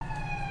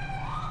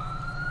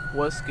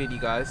What's good, you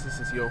guys?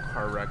 This is Yo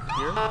Correct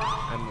here,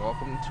 and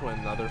welcome to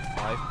another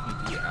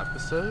FivePD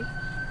episode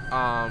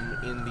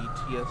in the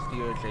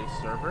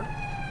TSDOJ server.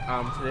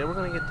 Today we're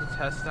going to get to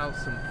test out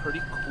some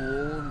pretty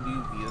cool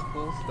new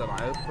vehicles that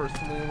I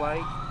personally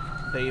like.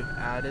 They've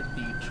added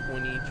the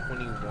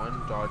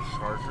 2021 Dodge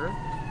Charger.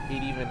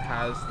 It even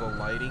has the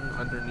lighting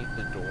underneath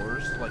the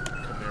doors like the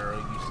Camaro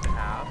used to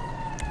have.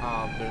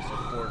 There's a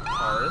Ford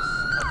Taurus,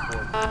 a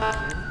Ford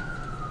Fusion,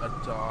 a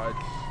Dodge...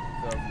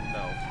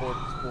 Ford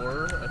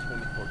Explorer, a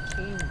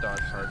 2014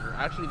 Dodge Charger.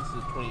 Actually, this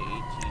is a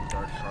 2018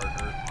 Dodge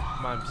Charger.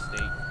 My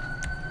mistake.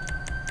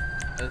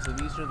 And so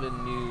these are the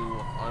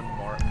new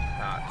unmarked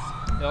packs.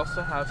 They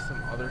also have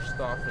some other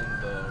stuff in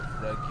the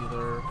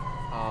regular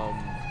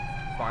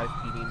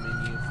FivePD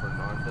menu for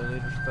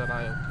non-donators that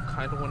I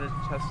kind of wanted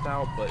to test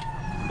out, but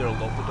there are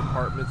local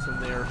departments in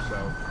there,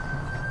 so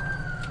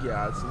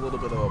yeah, it's a little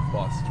bit of a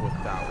bust with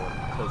that one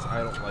because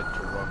I don't like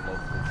to run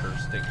local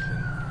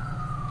jurisdiction.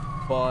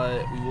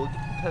 But we will get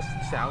to test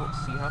these out,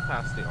 see how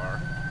fast they are.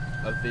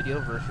 A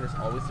video version is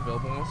always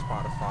available on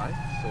Spotify,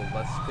 so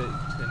let's get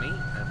to it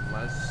and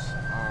let's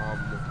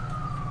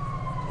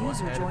go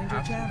ahead and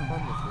have some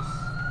fun with this.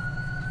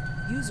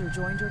 User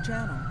joined your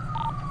channel.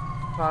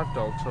 5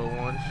 Delta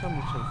 1, show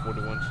me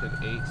 1041 to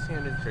 8,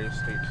 San Andreas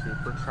State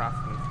Trooper,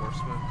 Traffic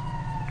Enforcement.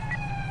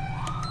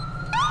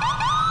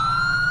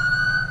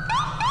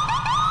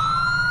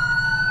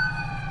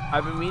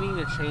 I've been meaning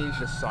to change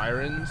the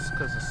sirens,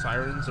 because the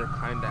sirens are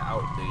kind of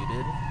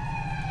outdated.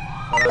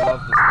 But I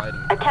love this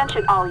lighting.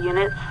 Attention all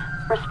units.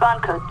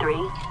 Respond code 3.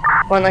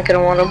 1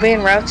 Lincoln 1 will be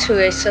en route to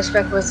a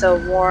suspect with a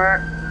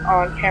warrant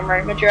on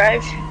Panorama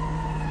Drive.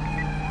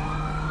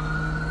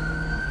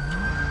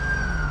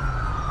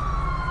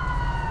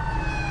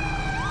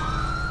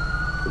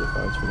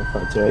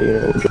 To that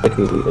unit, would you like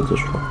any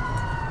additional?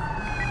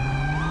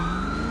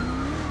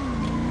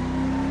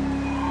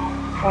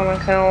 1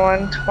 Lincoln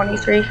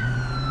 123.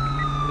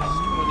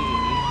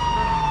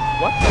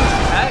 What the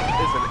heck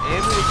is an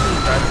ambulance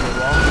driving the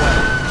wrong way?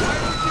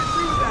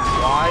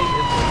 Why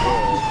in the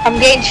world? I'm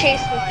getting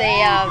chased with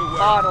a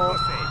bottle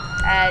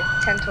at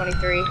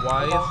 1023.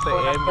 Why is the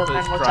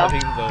ambulance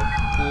driving the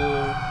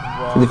cool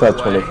wrong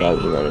 5525,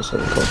 way? we're going to send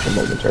a caution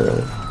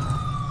momentarily.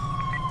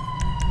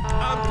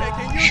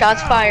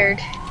 Shots fired.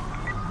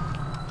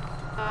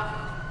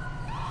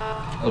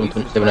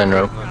 1127 en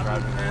row.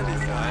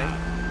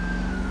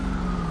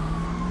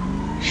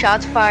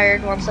 Shots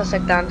fired. 1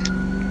 suspect down.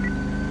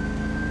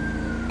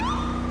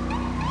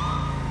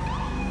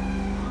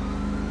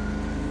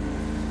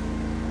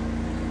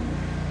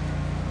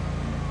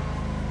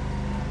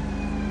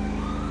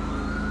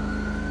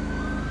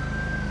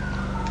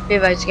 Be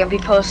advised, it's gonna be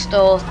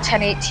postal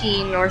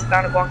 1018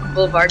 northbound of Walker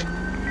Boulevard.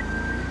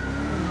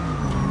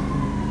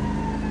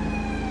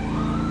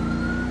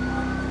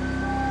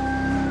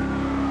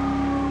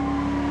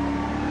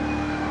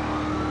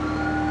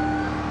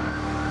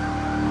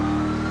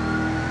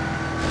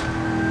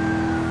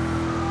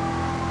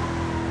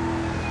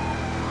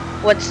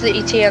 What's the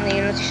ETA on the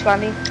units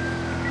responding?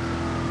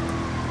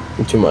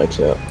 2 mics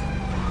out.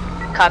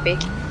 Copy.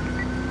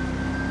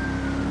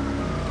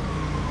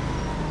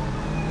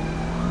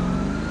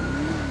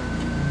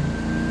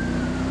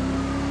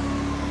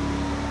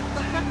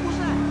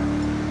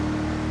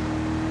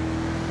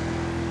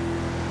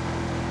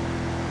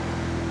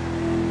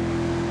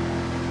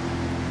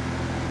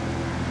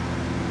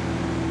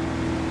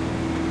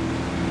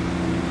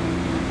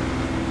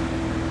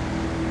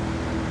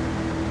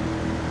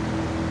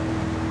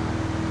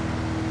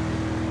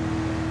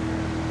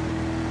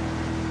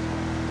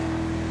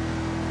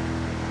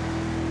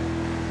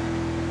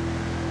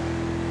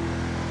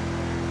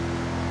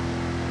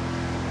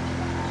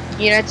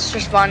 Units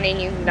responding,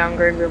 you can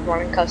downgrade. We're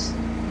one in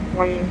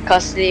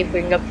custody. If we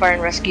can get fire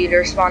and rescue to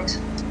respond.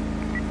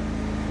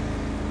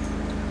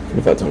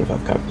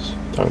 2525 copies.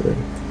 Downgrade.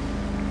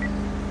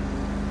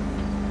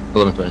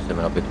 1127,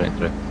 I'll be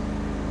 23.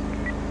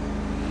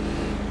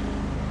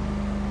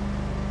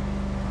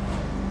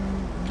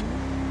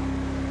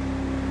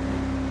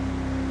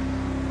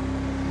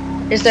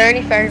 Is there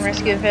any fire and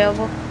rescue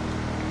available?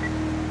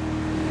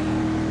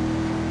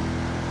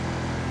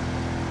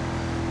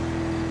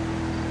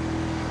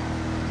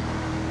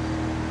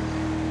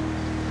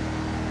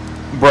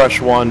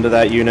 Brush 1 to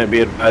that unit, be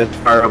advised,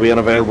 fire will be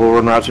unavailable. We're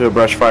en route to a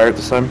brush fire at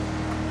this time.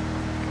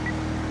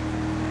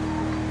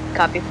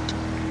 Copy.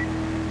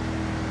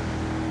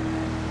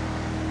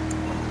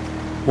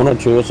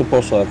 102, what's the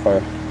postal at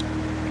fire?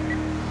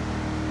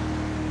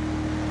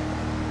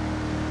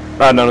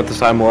 None at this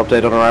time, we'll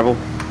update on arrival.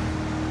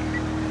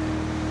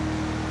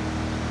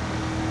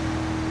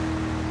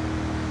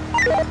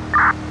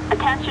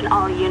 Attention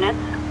all units.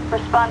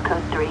 Respond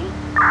code 3.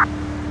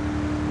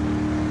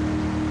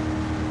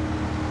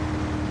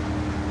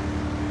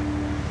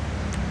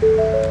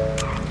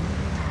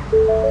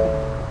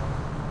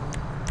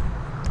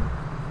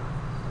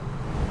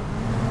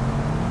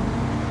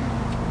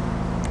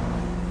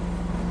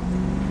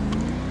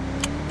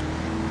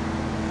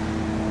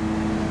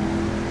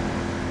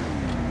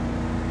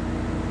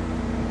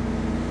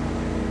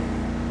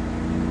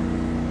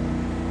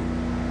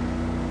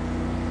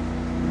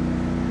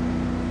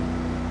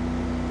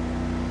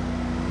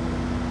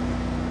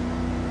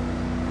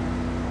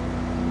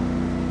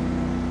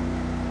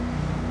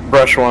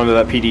 Brush 1 to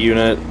that PD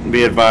unit.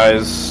 Be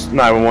advised,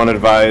 911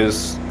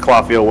 advised,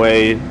 Clawfield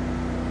Way,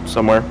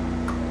 somewhere.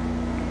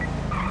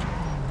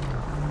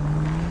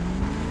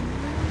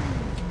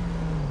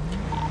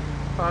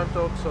 Five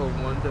Delta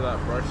 1 to that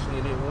brush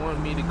unit. You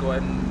want me to go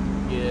ahead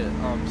and get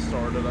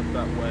started up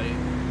that way?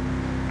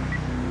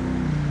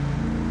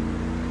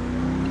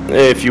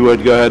 If you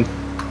would, go ahead.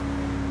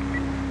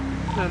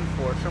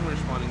 10-4, so I'm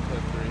responding to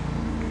 3.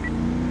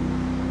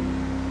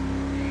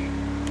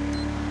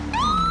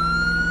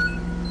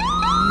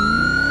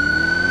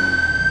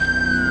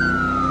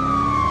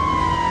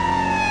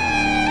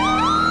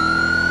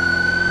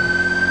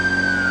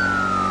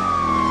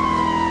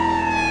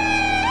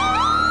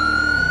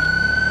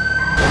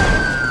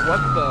 What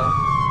the?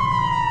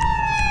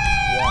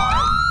 Why?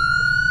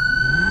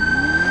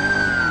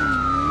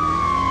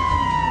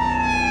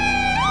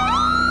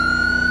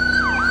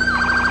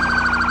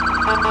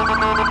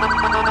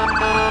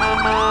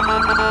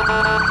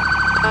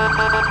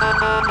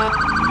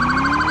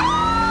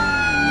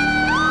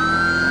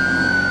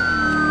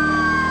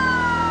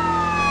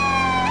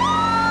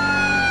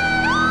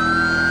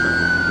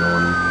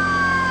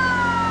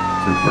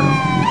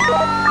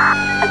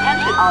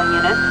 Attention all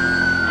units.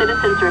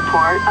 Citizens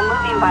report a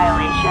moving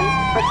violation.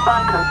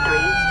 Respond code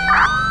 3.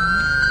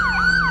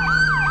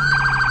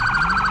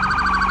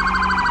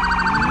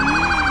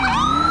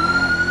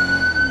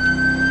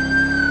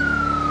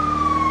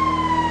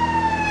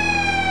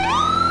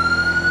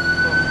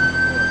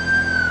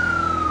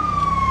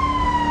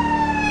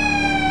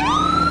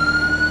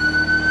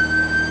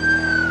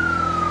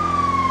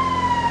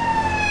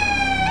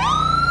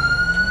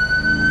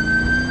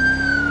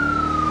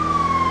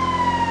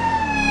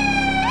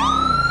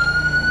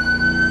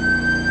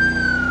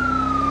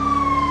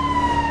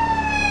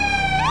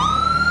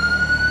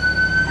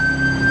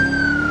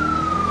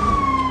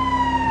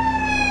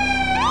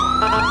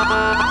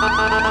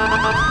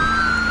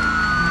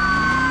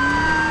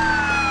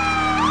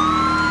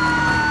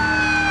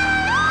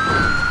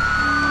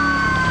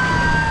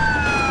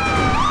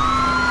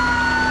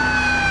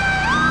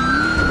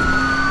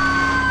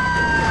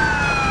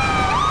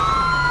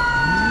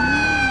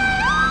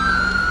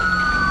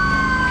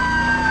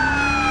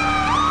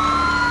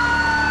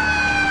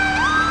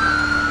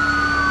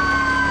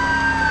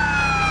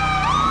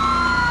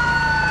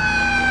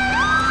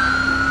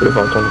 If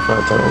I'm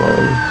 25, 10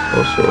 11,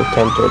 also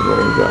 10 3rd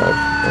Marine Drive,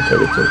 I'll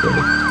take it to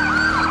me.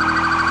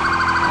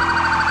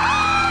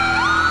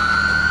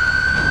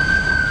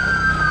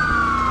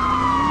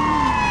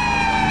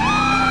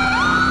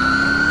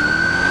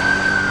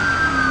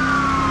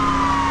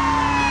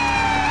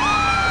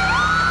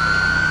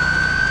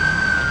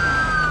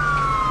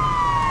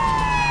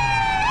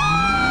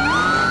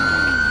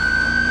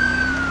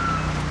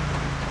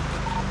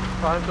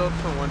 Five Delta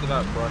 1 to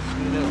that brush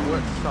unit.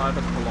 What side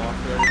of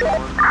Colossia are you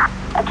on?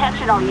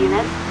 Attention all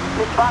units.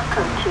 Respond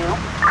code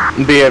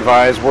 2. Be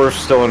advised, we're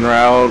still en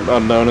route,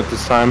 unknown at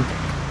this time.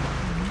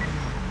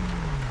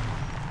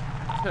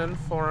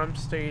 10-4, I'm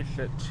staged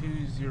at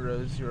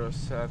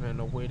 2007,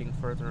 awaiting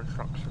further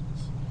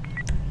instructions.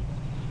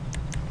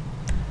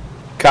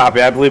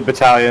 Copy, I believe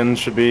battalion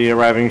should be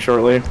arriving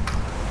shortly.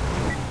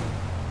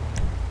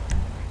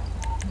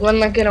 1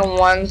 Lincoln and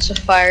 1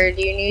 Sapphire,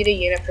 do you need a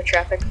unit for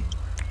traffic?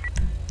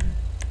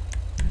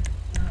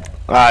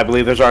 I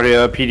believe there's already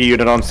a PD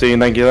unit on scene,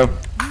 thank you though.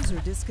 User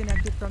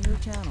disconnected from your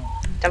channel.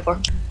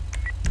 10-4.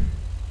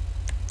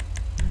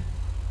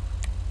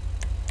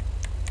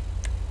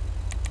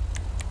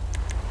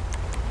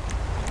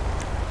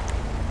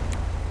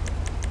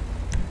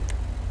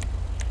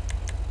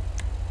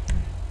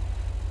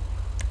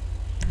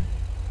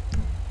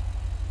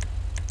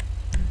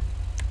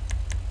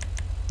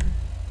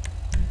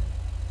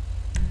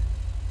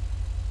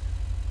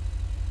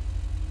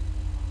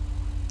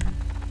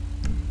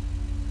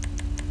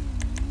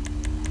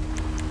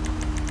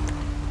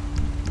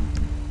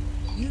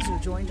 User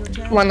joined your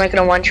channel. 1 Lincoln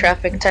and 1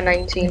 traffic,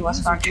 1019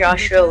 westbound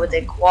Joshua with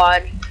a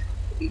quad.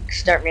 You can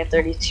start me at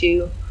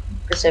 32,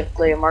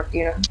 specifically a marked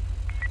unit.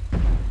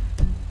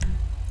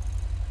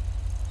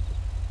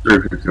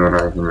 351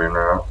 hours in main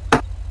route.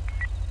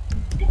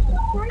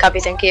 Copy,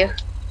 thank you.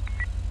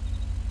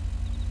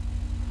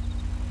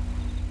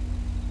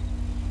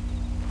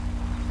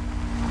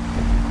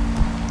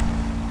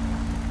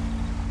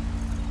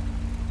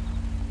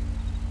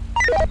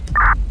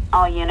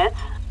 All units.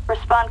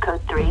 Respond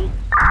code 3.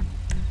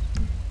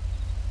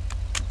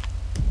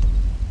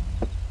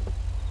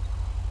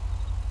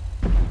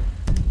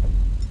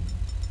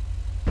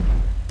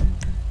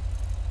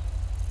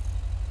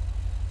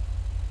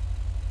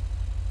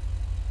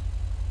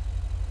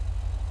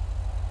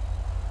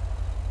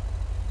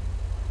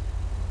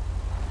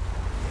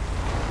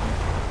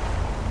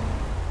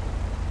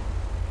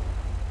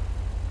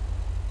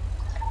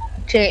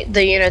 To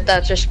the unit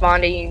that's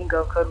responding, you can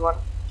go code 1.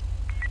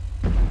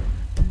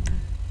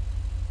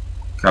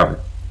 Copy.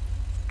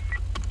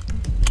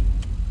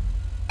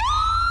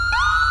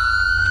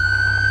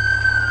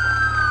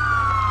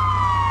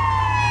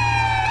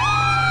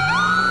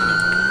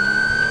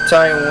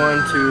 Battalion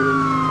 1 to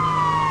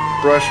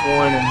Brush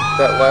 1 and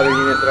that ladder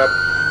unit that I'm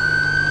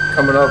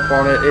coming up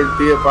on it. It'd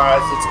be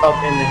advised it's up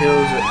in the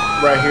hills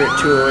right here at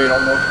 208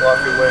 on North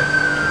Bluffy Way.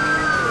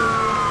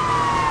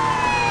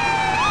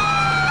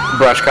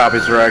 Brush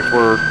copies direct.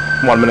 We're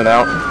 1 minute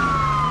out.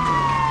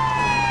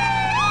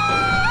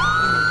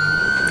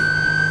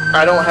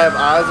 I don't have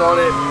eyes on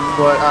it,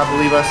 but I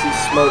believe I see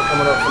smoke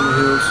coming up from the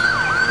hills.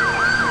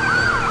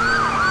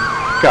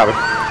 Copy.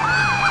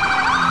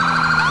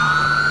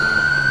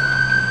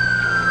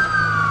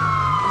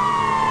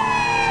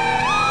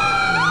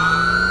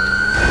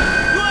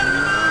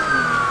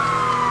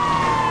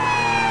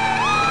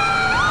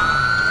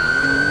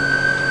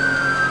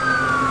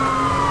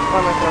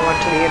 I'm not gonna want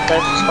to the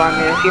inside spawn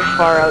me. If you're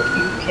far out,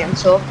 you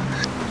cancel.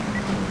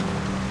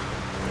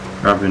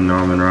 Copy,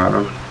 Norman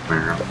Rod.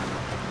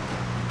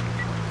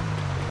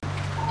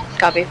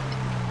 Copy.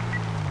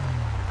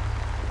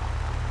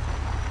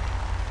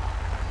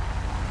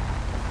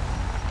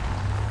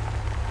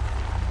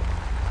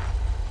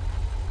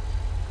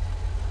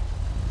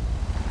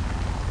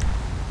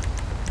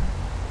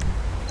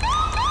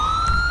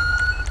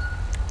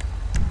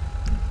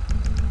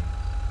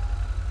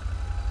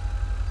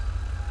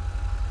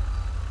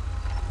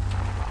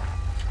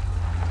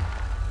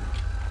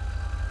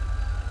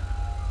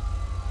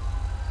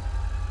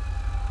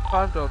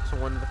 Five Delta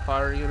 1 to the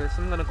fire units.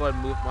 I'm gonna go ahead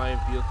and move my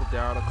vehicle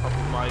down a couple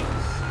mics.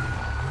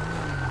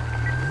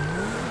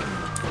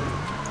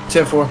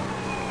 10-4.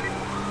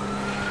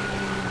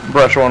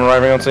 Brush 1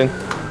 arriving on scene.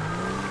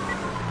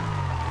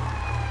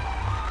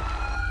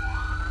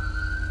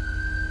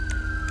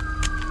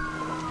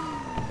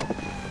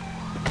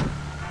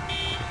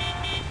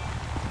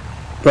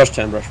 Brush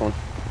 10, brush 1.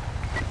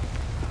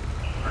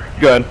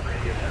 Good.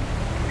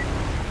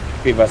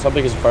 How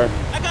big is the fire?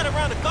 I got a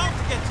round of golf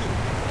to get to.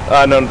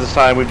 None at this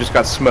time. We've just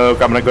got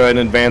smoke. I'm gonna go ahead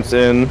and advance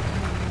in.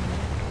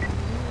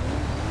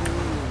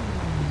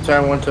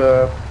 Time 1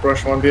 to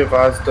Brush 1, be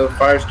advised the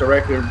fire's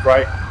directly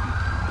right,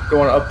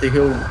 going up the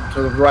hill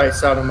to the right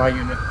side of my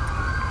unit.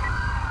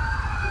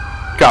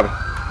 Copy.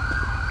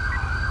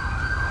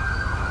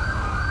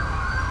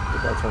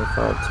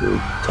 25 to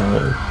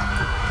time.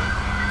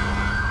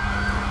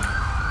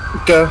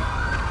 Go.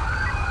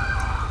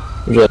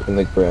 Would you like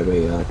me to grab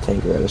a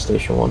tanker out of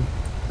station 1?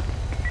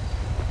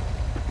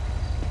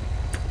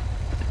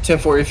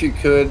 10-4 if you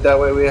could, that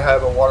way we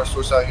have a water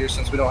source out here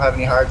since we don't have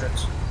any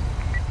hydrants.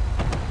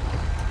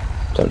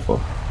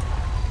 10-4.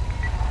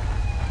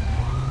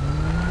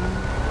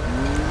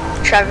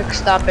 Traffic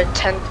stop at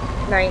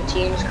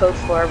 1019 is code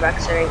 4, back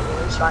to 8,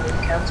 responding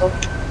to council.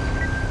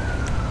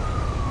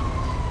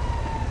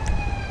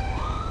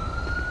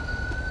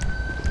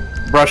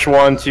 Brush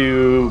 1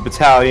 to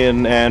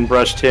battalion and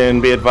brush 10.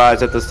 Be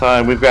advised at this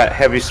time we've got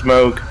heavy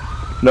smoke.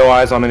 No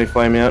eyes on any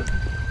flame yet.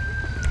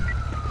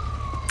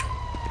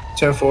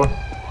 10-4.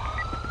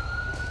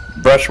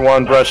 Brush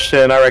 1, brush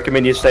 10. I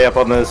recommend you stay up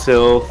on this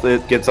hill.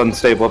 It gets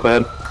unstable up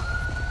ahead.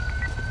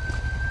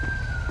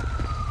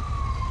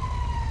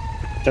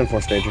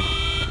 10-4 staging.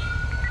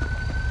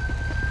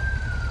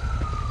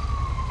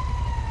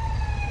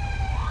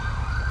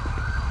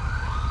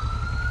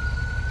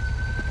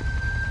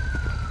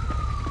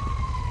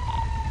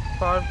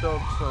 Five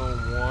Delta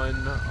 1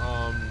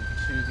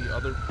 to the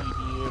other PD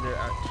unit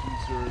at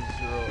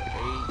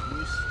 2008.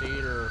 Use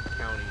state or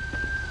county?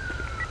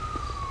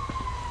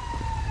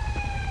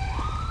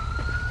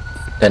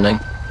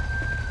 10-9.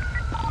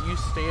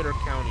 Use state or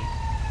county?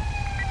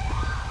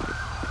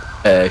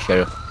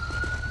 Sheriff.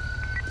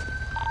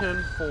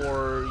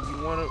 10-4. You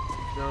want to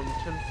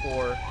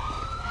 10-4.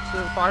 So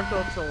 5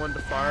 Delta 1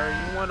 to fire.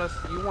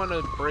 You want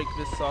to break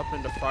this up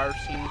into fire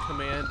scene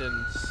command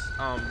and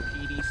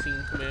PD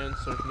scene command,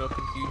 so there's no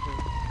confusion.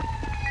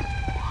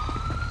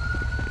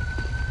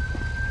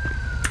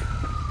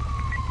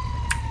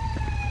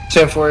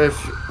 If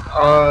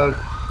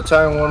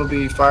battalion 1 will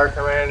be fire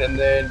command, and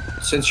then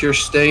since you're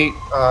state,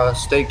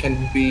 state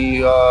can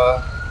be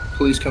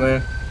police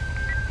command.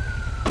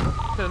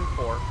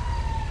 10-4.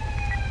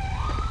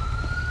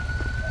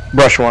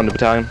 Brush 1 to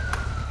battalion.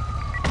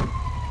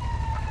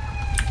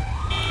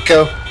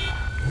 Go.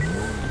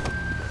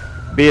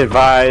 Be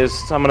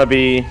advised, I'm gonna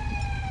be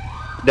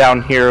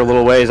down here a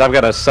little ways. I've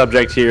got a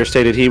subject here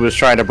stated he was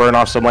trying to burn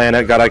off some land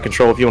that got out of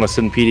control. If you want to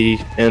send PD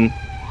in.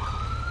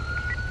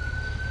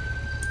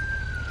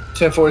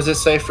 10-4, is it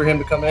safe for him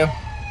to come in?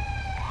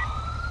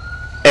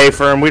 A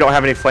firm, we don't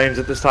have any flames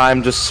at this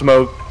time, just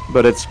smoke,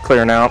 but it's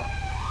clearing out.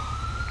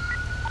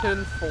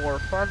 10-4.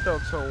 5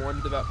 Delta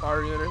 1 to that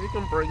fire unit. If you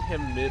can bring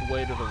him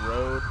midway to the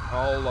road,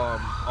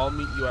 I'll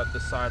meet you at the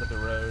side of the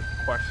road.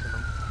 Question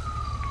him.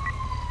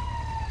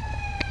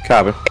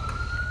 Copy.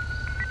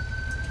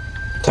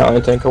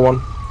 Battalion tanker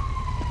 1.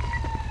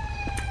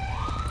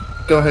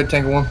 Go ahead,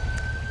 Tanker 1.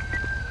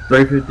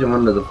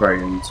 351 to the fire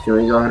units. Can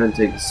we go ahead and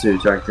take the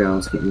suit, Jack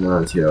Jones, keeping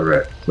on to your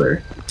right,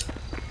 clear.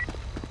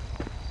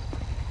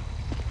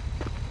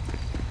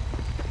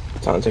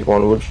 Battalion tanker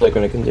 1, would you like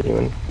me to continue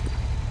in?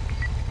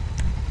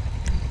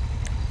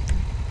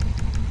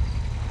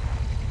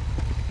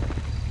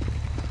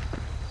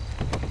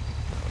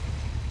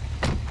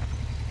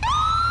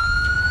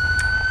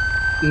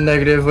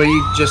 Negative. We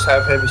just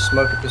have heavy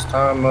smoke at this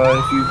time.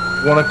 If you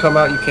want to come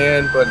out, you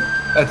can, but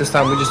at this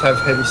time we just have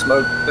heavy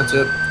smoke. That's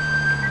it.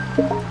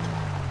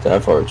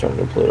 10-4 return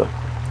to Pluto.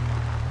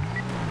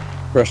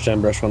 Brush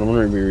 10, brush 1. I'm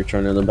going to be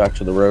returning them back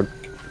to the road.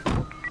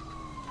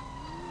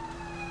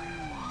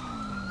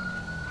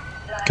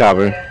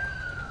 Copy.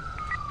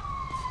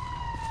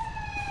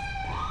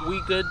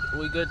 We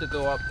good to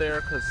go up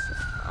there? Cause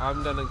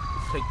I'm gonna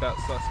take that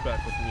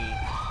suspect with me.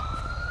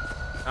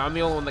 I'm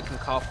the only one that can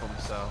cuff him,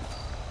 so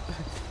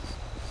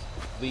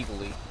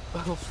legally.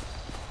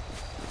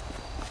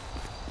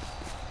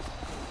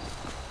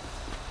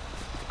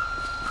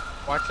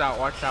 Watch out,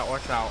 watch out,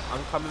 watch out.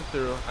 I'm coming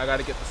through. I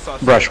gotta get the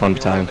suspect. Brush 1 I'm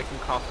the only one battalion. that can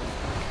cuff him.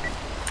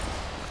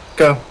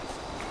 Go.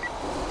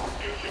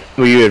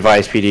 Will you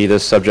advise PD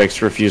this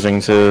subject's refusing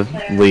to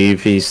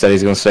leave? He said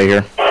he's going to stay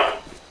here.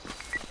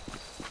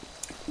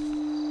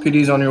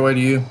 PD's on your way to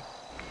you.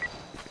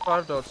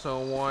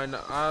 5.01.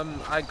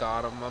 I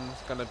got him. I'm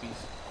just gonna be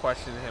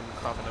questioning him and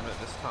cuffing him at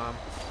this time.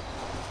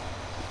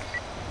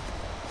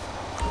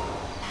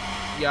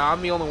 Yeah,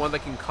 I'm the only one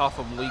that can cuff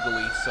him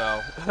legally,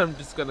 so I'm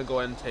just gonna go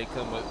ahead and take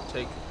him with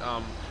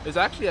it's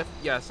actually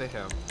say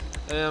him.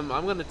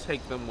 I'm gonna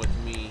take them with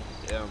me.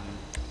 If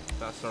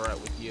that's all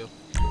right with you.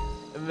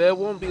 And it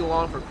won't be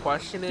long for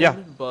questioning. Yeah.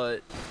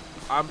 But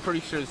I'm pretty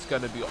sure it's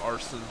gonna be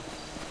arson.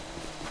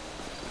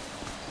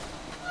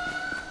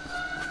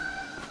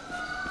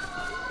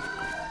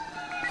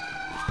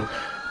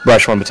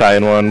 Brush 1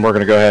 Battalion 1. We're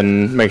going to go ahead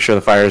and make sure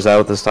the fire's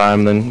out this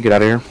time, then get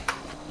out of here.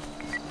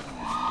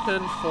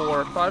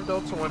 10-4, 5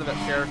 Delta 1 to that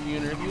sheriff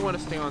unit. If you want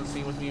to stay on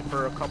scene with me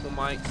for a couple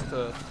mics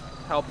to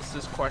help us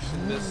just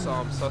question this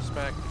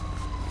suspect.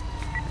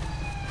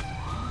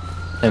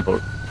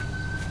 10-4.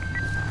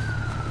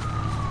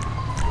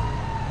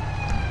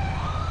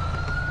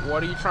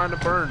 What are you trying to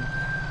burn?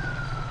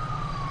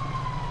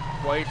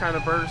 Why are you trying to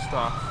burn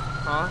stuff?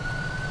 Huh?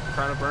 You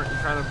trying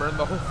to burn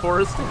the whole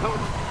forest down?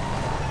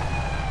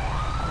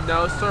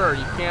 No, sir.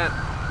 You can't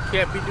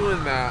be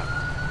doing that.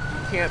 You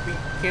can't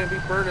be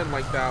burning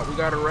like that. We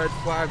got a red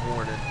flag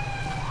warning.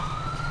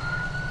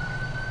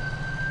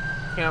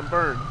 Can't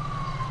burn.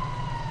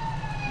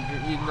 You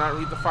did not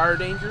read the fire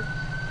danger?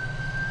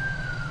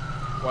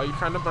 Why are you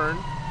trying to burn?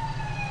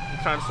 You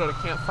trying to start a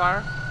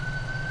campfire?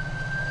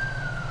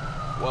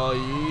 Well,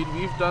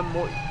 you've done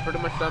more, pretty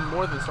much done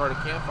more than start a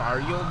campfire.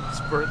 You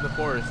almost burned the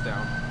forest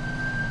down.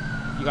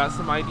 You got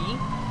some ID?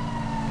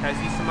 Can I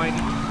see some ID?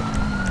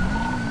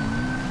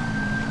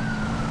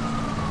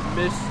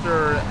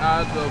 Mr.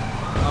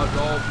 Adalberto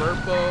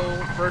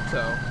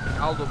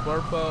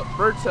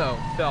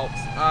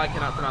Phelps. I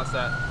cannot pronounce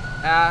that.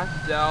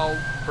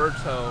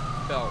 Adalberto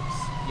Phelps.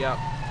 Yep.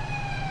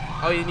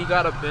 Oh, and you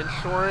got a bench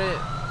warrant?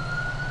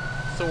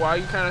 So why are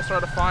you trying to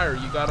start a fire?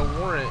 You got a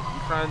warrant. You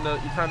trying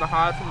to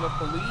hide from the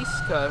police?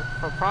 Cause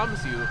I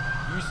promise you,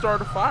 you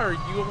start a fire,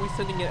 you only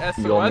sending an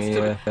SOS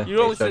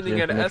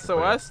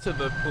to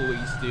the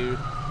police, dude.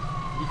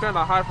 You're trying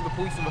to hide from the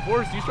police in the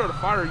forest. You start a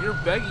fire, you're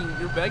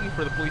begging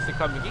for the police to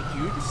come and get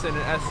you. You just send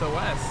an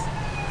SOS.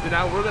 So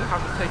now we're gonna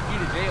have to take you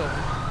to jail.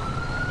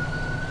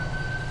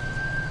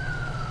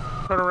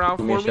 Turn around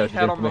for me,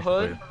 head on the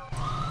hood.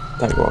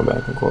 I'm going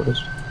back in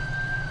quarters.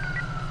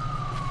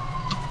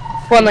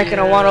 One like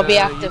gonna want to be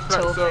active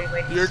till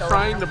you're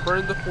trying to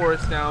burn the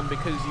forest down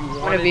because you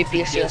wanted to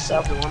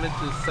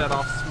set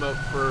off smoke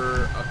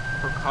for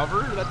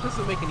cover. That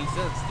doesn't make any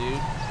sense,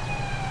 dude.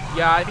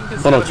 Yeah, I think this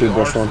is gonna be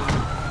arson.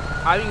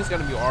 I think it's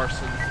gonna be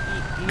arson.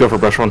 Go for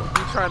brush 1. You're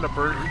trying to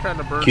burn.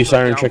 Q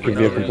siren, check your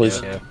vehicle,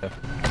 please.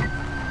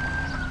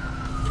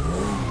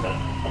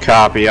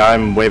 Copy.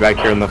 I'm way back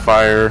here in the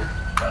fire.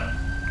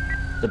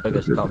 The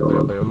biggest campfire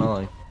of my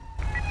life.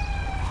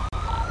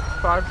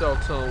 5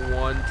 Delta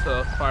 1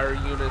 to fire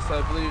units.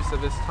 I believe so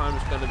this time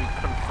it's going to be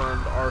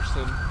confirmed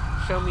arson.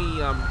 Show me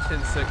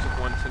 10-6 with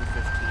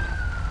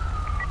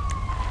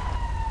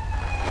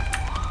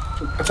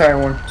 1-10-15.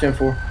 Battalion 1,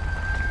 10-4.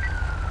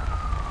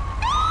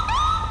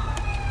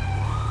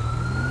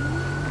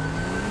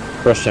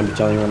 Brush 10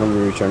 Battalion 1, I'm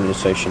going to return to the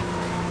station.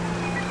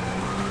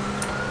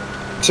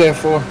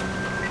 10-4.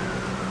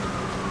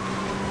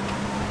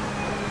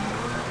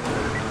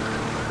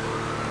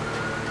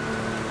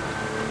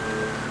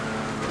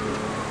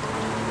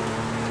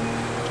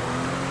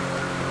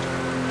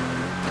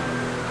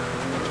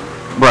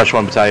 Brush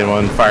 1 Battalion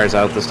 1. Fire's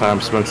out this time.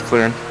 Smoke's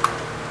clearing.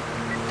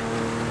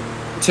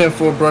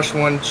 10-4, brush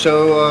 1.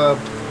 Show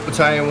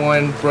Battalion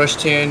 1, brush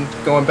 10,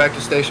 going back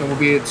to station. We'll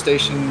be at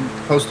station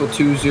postal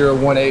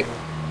 2018.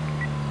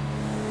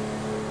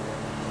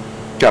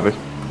 Copy.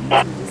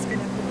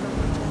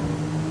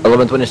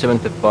 11:27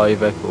 to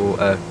 5 Echo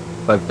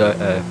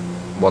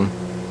 5-1.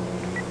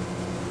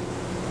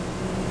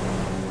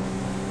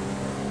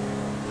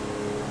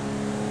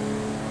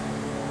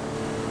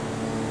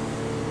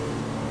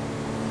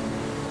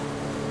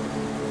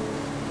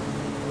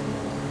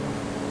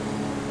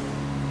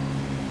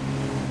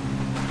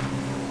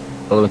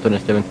 Eleven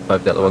 27 to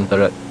 5 Delta 1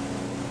 direct.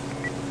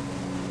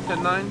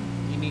 10-9,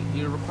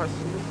 you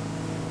requested me?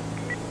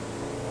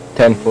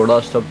 10-4,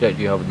 that subject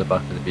you have in the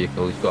back of the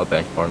vehicle, he's got a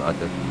bench warrant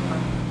active.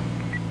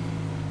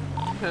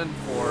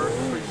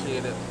 10-4,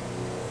 appreciate it.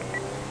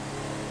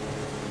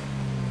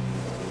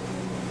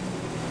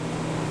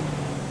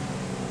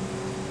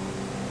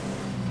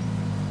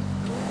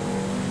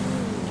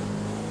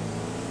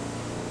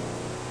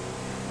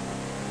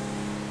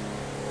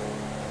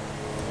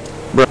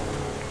 Bro.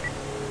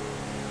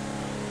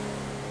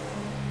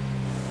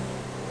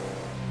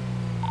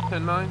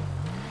 10-9.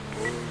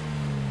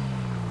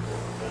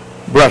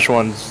 Brush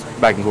 1's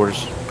back in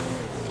quarters.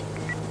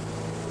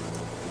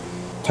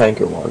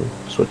 Tanker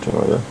 1, switching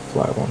over to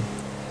fly 1.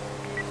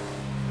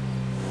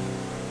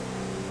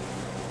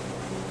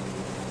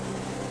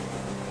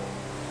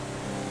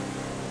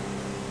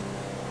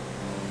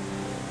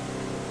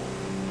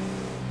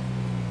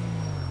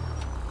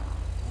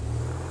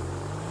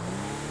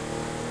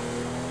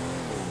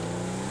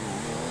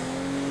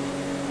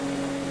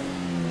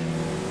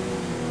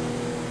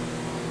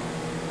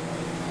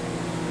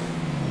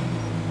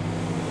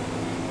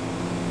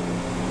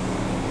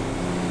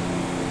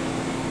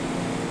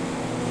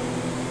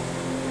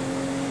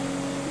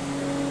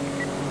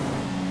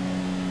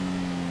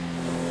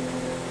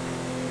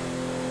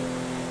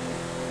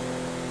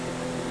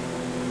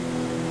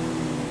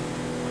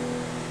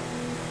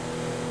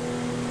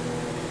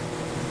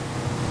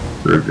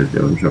 Perfect,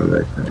 I'm showing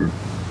that card.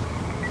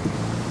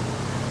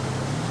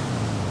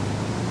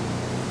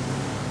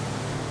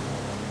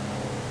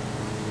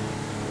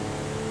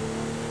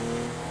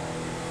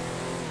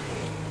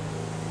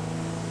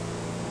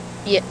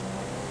 Yeah.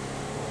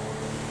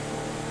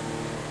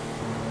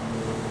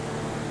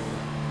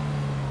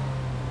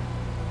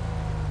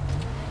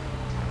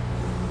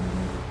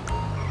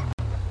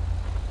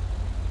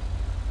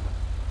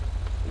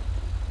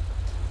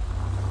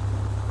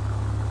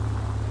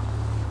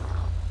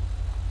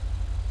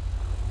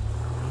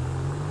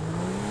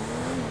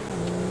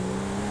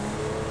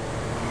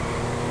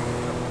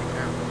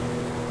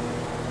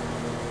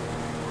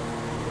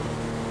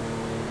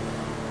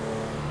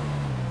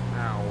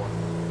 Ow.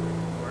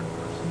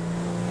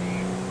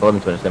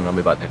 11:27, I'll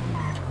be back there.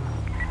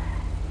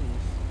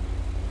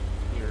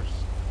 Ears.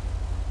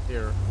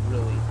 They're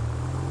really.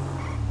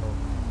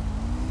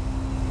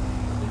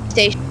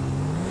 Station.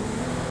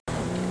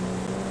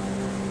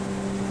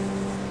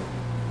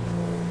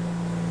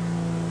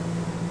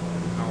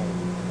 Ow.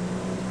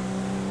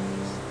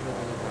 It's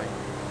really like.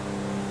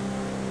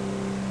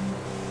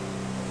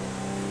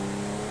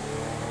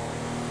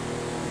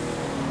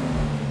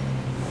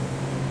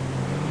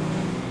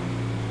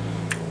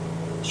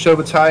 Show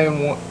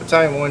Battalion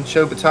 1,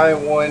 show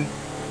Battalion 1,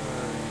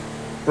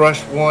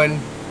 Brush 1,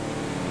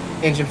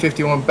 Engine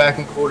 51 back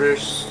in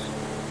quarters,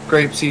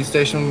 Grape Seed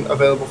Station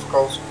available for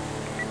calls.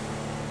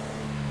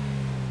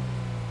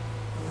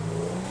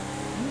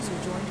 User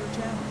joined your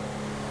channel.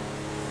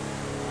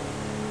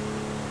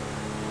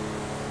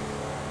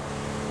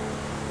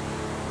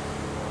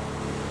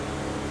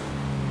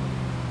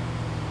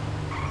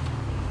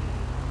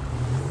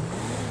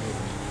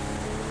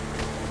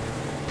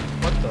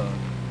 What the?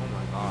 Oh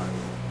my god.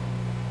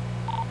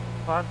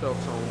 5 Delta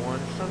 1,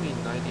 show me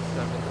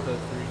 97 code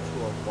 3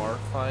 to a bar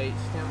fight.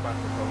 Stand by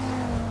for postal.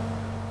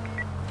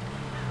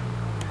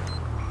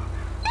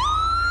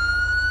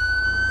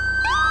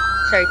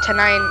 Sorry,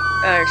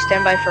 10-9,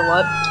 stand by for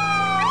what?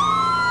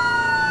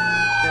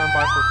 Stand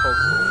by for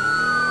postal.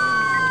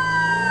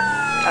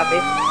 Copy.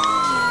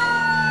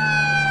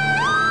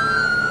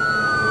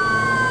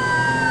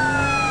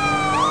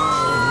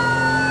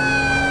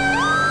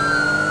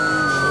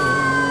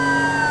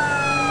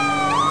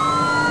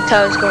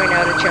 Tower's going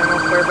out of channel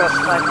for about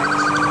 5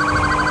 minutes.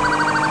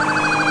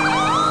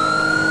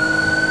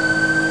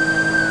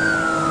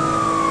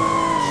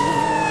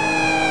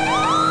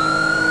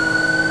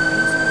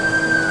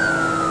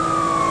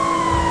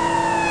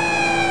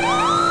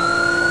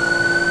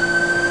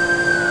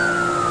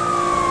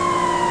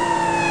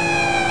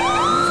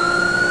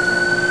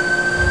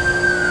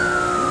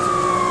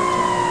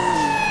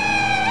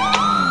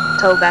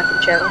 Tow back in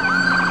channel.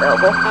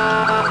 Available.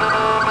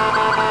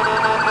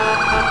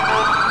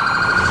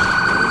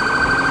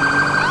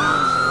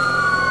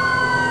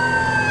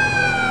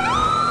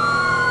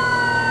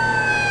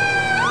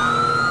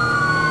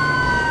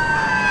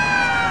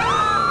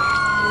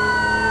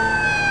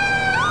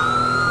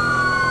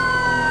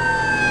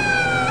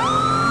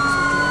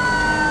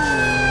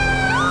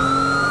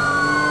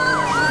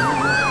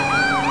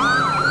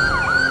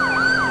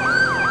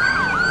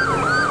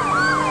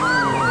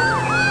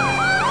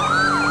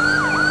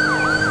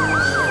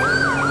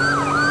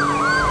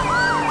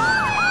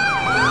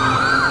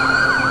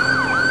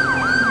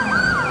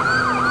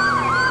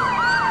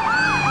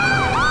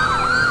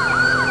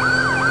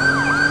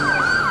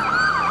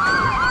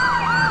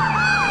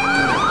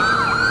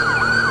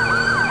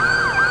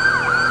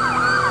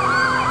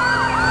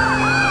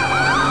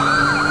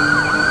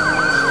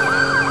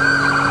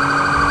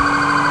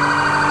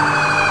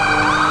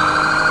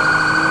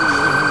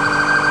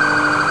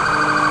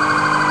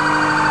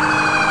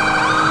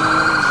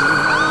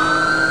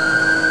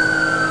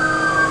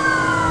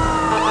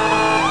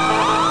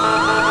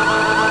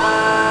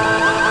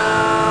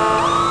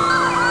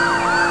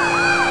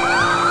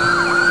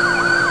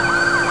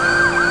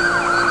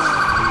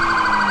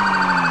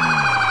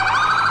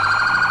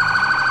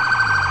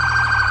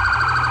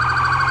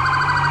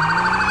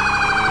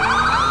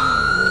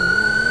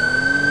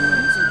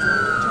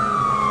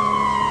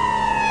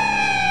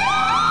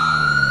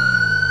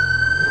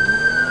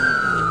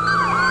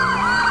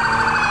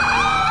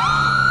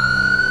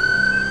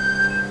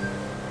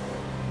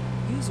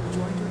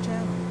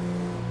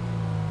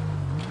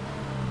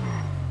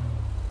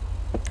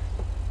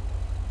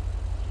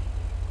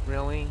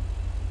 Really?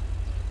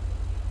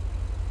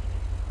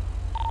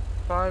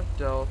 5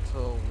 Delta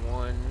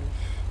 1.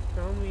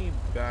 Show me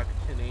back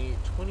 10-8.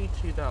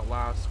 22, that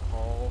last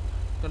call.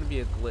 It's gonna be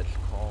a glitch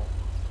call.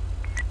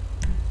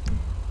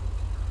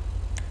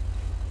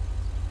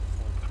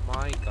 Oh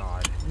my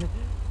god.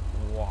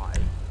 Why?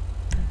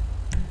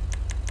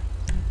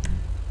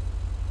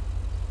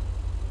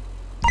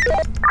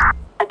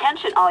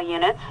 Attention all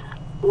units.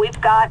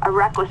 We've got a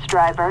reckless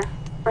driver.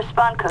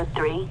 Respond code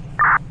 3.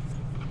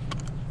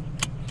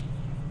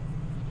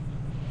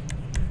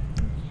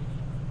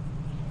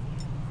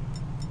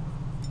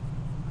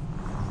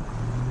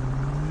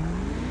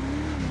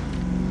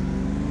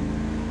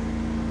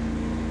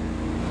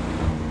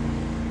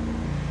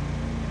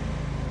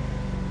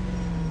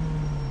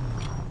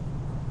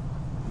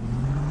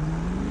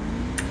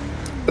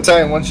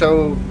 Battalion 1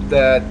 show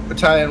that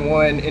Battalion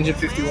 1, Engine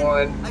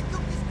 51,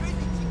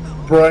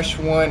 Brush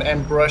 1,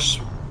 and Brush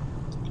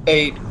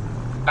 8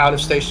 out of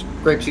station,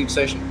 Grapeseed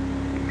Station.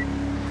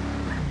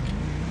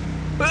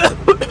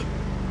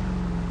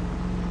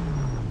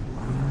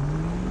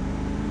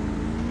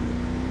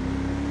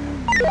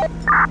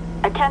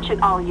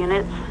 Attention all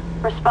units.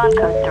 Respond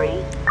code 3.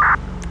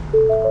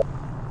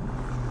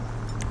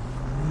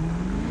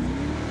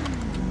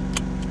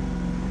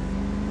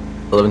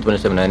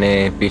 1127,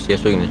 any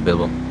PCSO units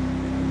available.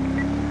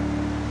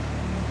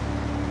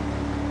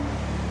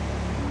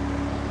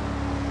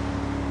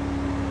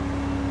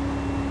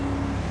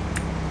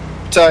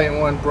 Battalion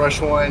 1, Brush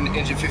 1,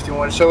 Engine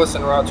 51, show us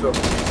en route to a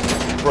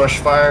brush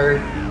fire.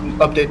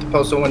 Update the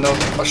postal window.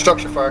 A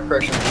structure fire,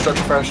 correction.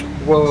 Structure fire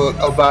will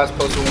advise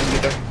postal when we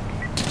get there.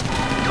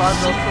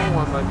 5 Delta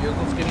 1, my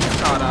vehicle's getting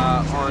shot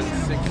at on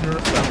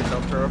 607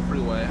 Delta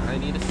Freeway. I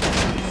need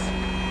assistance.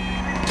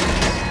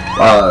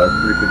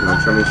 351,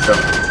 show me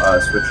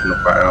switch from the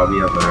fire. I'll be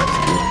up the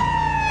rescue.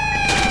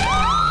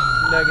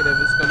 Negative,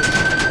 it's gonna be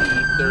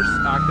me. There's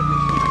actively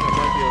shooting at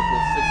my vehicle.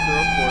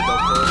 604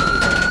 Delta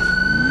Freeway.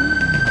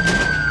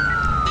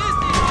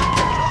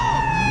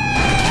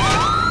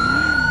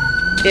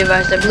 Be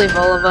advised, I believe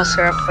all of us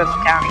are up from the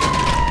county.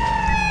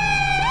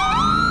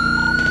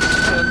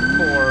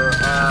 10-4,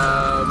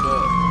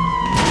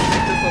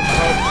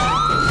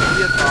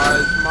 be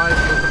advised, my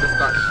vehicle just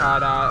got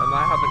shot at, and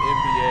I have an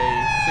MBA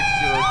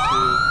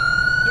 602.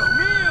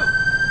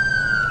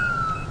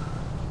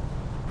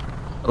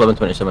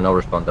 1127, I'll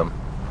respond them.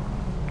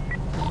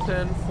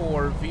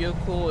 10-4,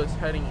 vehicle is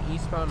heading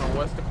eastbound on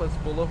West Eclipse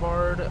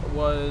Boulevard.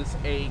 Was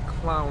a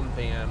clown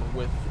van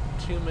with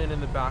 2 men in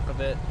the back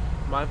of it.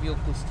 My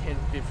vehicle's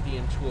 1050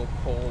 into a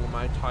pole.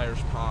 My tires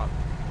pop.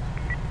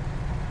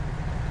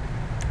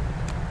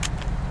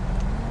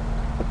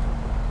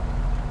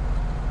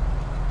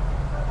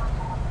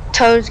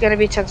 Toad's gonna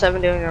be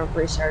 10-7 doing a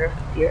restarter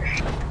here.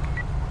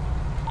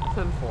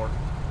 10-4.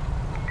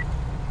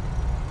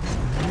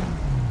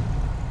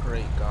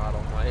 Great God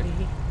Almighty.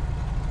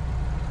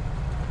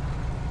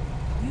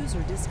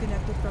 User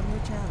disconnected from your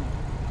channel.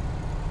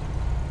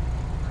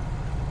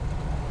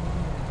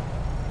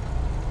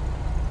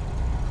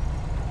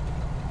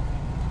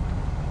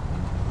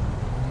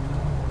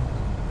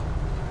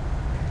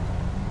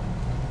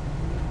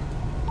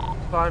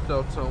 Five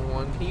Delta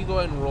 1, can you go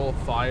ahead and roll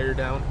fire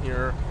down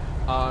here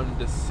on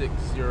the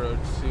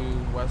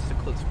 602 West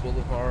Eclipse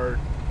Boulevard,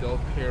 Del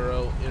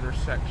Perro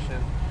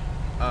intersection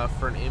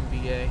for an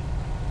MBA?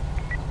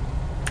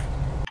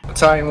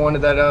 Battalion 1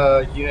 of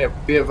that unit,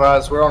 be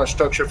advised, we're on a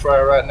structure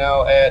fire right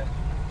now at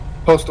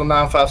Postal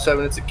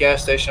 957. It's a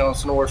gas station on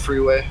Sonora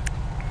Freeway.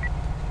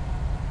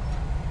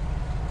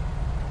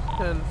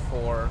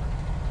 10-4.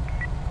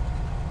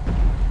 Do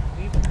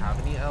we even have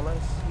any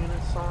LS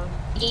units on?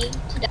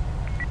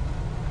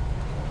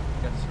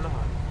 Guess not.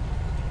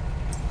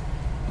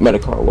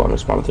 Medicar 1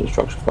 responded to the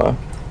structure fire.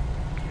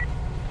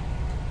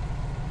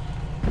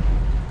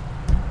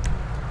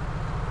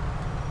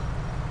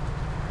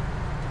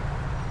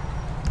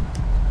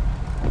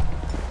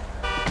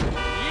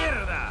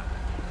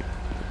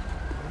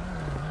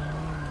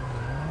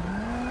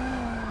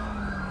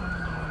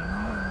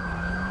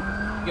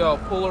 Yo,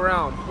 pull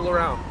around, pull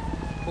around,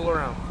 pull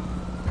around.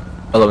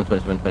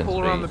 1127,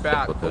 Pull around the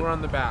back, pull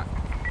around the back.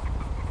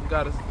 We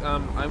got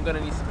I'm gonna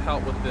need some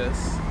help with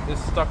this.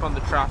 It's stuck on the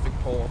traffic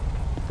pole.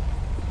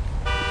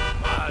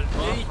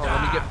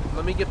 Oh,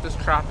 let me get this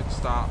traffic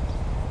stop.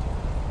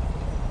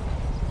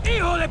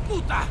 Hijo de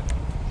puta!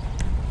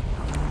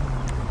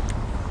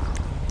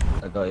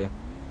 I got you.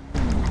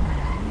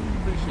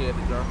 Appreciate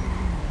it, Joe.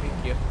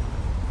 Thank you.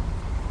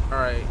 All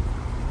right.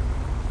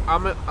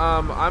 I'm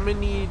gonna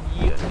need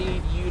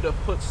you to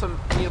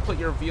put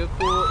your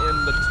vehicle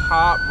in the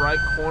top right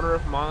corner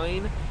of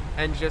mine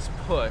and just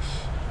push.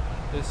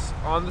 Just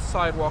on the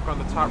sidewalk on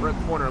the top right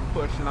corner and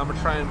push, and I'm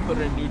gonna try and put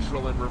it in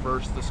neutral and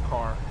reverse this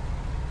car.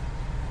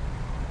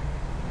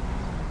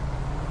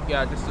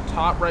 Yeah, just the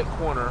top right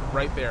corner,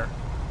 right there.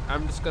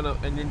 I'm just gonna,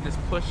 and then just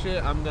push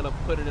it. I'm gonna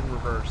put it in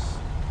reverse.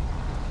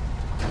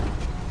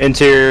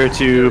 Interior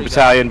to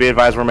battalion, be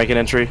advised we're making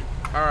entry.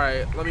 All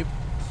right, let me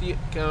see.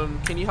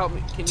 Can you help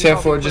me? Can you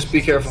 10-4, help me just push be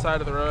this to the careful.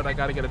 side of the road? I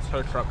gotta get a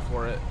tow truck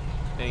for it.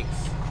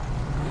 Thanks.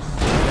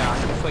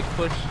 Yeah, just like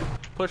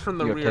push from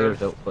the Your rear.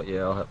 tires out, but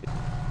yeah, I'll help you.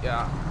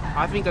 Yeah,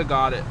 I think I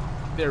got it.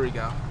 There we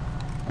go.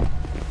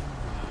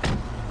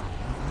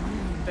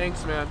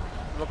 Thanks, man.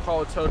 I'm gonna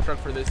call a tow truck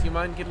for this. You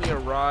mind giving me a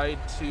ride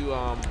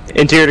to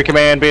Interior to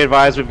command, be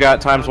advised we've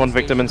got ×1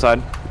 victim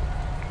inside.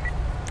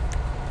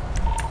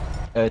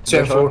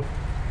 10-4.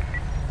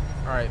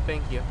 Alright,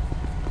 thank you.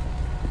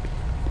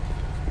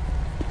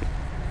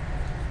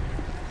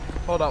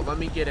 Hold up, let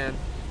me get in.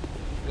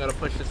 I gotta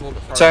push this a little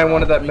bit farther. Battalion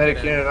 1 of that Let me medic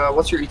get in. unit,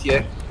 what's your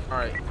ETA?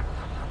 Alright.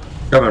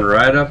 Coming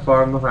right up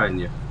on behind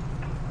you.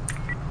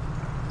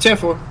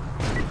 10-4.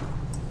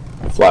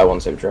 Fly 1,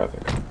 save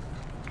traffic.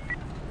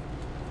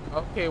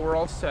 Okay, we're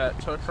all set.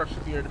 Tow truck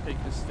should be here to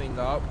pick this thing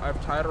up.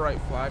 I've tied a right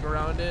flag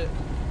around it.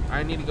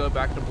 I need to go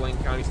back to Blaine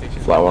County Station.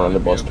 Fly 1 on the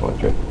bus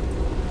 23.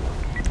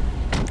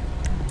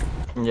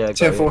 Yeah,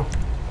 10-4.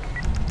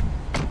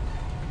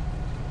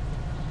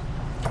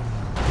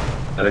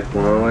 Medic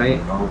 108,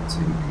 I'll take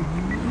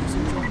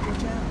User joined your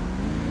channel.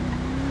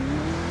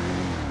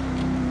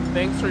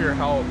 Thanks for your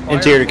help.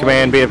 Interior to Fire's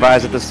command, be always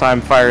advised at busy. this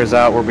time fire is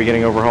out, we're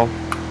beginning overhaul.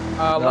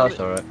 No, Let that's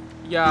me- alright.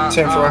 Yeah,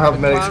 10-4, have the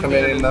medics clown come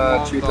in man and is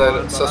long treat gone,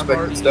 that but suspect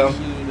I've that's already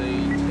down.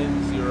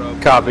 issued a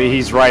 10-0 Copy,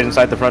 he's right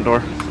inside the front door.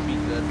 He should be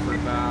good for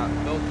that.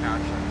 They'll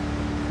catch him.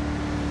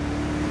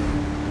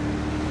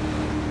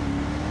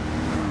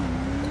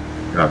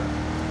 Copy.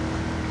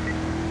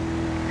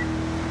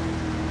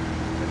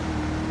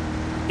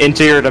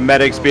 Interior to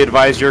medics, be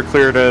advised you're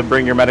clear to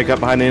bring your medic up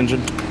behind the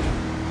engine.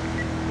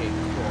 Okay,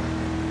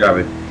 cool.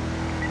 Copy.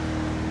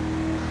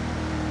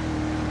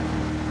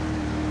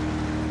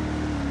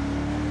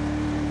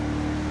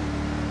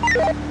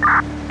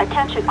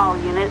 Attention all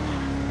units.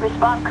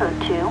 Response code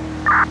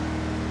 2.